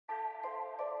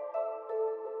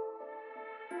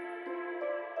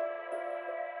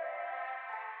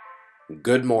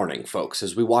Good morning, folks.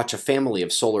 As we watch a family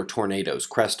of solar tornadoes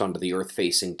crest onto the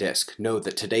Earth-facing disk, know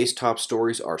that today's top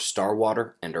stories are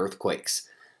StarWater and earthquakes.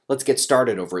 Let's get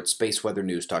started over at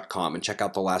spaceweathernews.com and check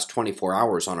out the last 24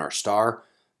 hours on our star.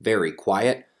 Very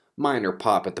quiet. Minor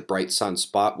pop at the bright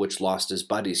sunspot, which lost his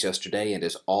buddies yesterday and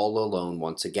is all alone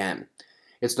once again.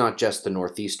 It's not just the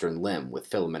northeastern limb. With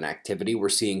filament activity, we're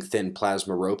seeing thin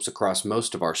plasma ropes across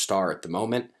most of our star at the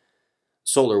moment.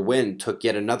 Solar wind took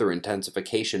yet another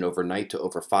intensification overnight to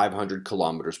over 500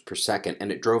 kilometers per second,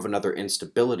 and it drove another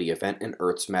instability event in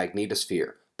Earth's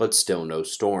magnetosphere, but still no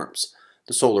storms.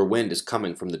 The solar wind is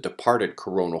coming from the departed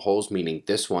coronal holes, meaning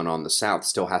this one on the south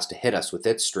still has to hit us with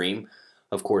its stream.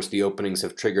 Of course, the openings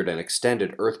have triggered an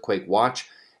extended earthquake watch,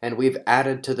 and we've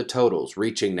added to the totals,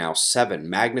 reaching now 7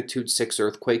 magnitude 6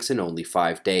 earthquakes in only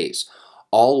 5 days,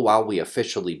 all while we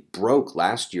officially broke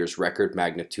last year's record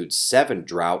magnitude 7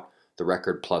 drought. The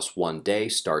record plus 1 day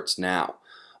starts now.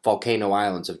 Volcano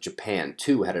islands of Japan,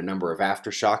 too, had a number of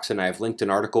aftershocks, and I have linked an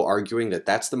article arguing that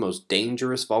that's the most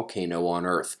dangerous volcano on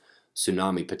Earth.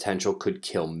 Tsunami potential could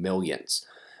kill millions.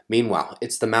 Meanwhile,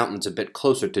 it's the mountains a bit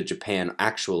closer to Japan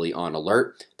actually on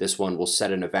alert. This one will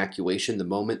set an evacuation the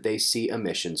moment they see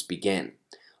emissions begin.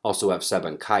 Also have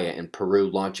Sabancaya in Peru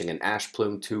launching an ash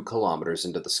plume 2 kilometers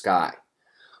into the sky.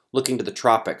 Looking to the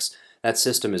tropics, that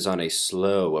system is on a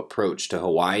slow approach to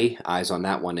Hawaii. Eyes on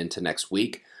that one into next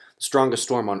week. The strongest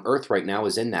storm on Earth right now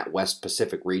is in that West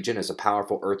Pacific region as a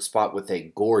powerful Earth spot with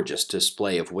a gorgeous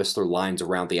display of Whistler lines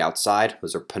around the outside.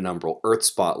 Those are penumbral Earth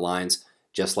spot lines,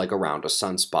 just like around a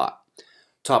sunspot.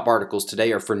 Top articles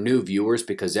today are for new viewers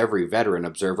because every veteran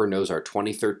observer knows our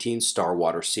 2013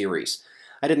 StarWater series.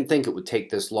 I didn't think it would take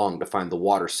this long to find the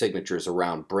water signatures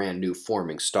around brand new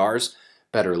forming stars.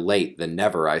 Better late than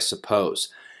never, I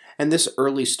suppose. And this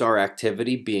early star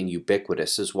activity being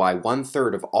ubiquitous is why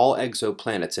 1/3 of all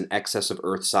exoplanets in excess of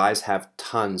Earth size have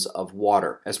tons of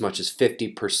water, as much as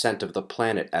 50% of the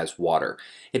planet as water.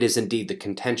 It is indeed the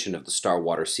contention of the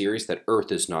StarWater series that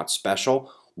Earth is not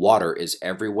special. Water is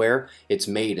everywhere. It's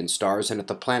made in stars and at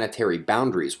the planetary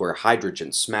boundaries where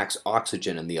hydrogen smacks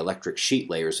oxygen in the electric sheet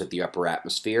layers of the upper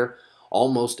atmosphere.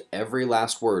 Almost every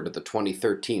last word of the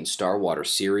 2013 StarWater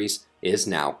series is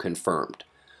now confirmed.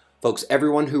 Folks,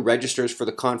 everyone who registers for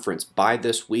the conference by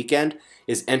this weekend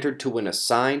is entered to win a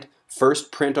signed,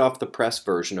 first print off the press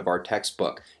version of our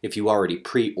textbook. If you already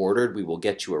pre-ordered, we will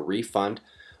get you a refund.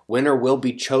 Winner will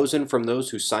be chosen from those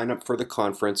who sign up for the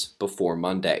conference before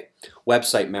Monday.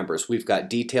 Website members, we've got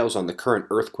details on the current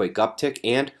earthquake uptick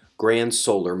and grand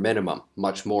solar minimum.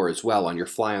 Much more as well on your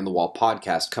Fly on the Wall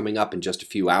podcast coming up in just a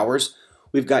few hours.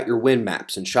 We've got your wind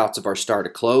maps and shots of our star to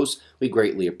close. We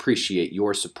greatly appreciate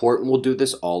your support, and we'll do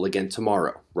this all again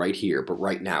tomorrow, right here. But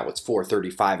right now, it's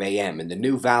 4:35 a.m. in the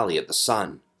new Valley of the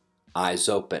Sun. Eyes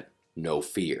open, no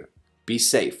fear. Be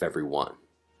safe, everyone.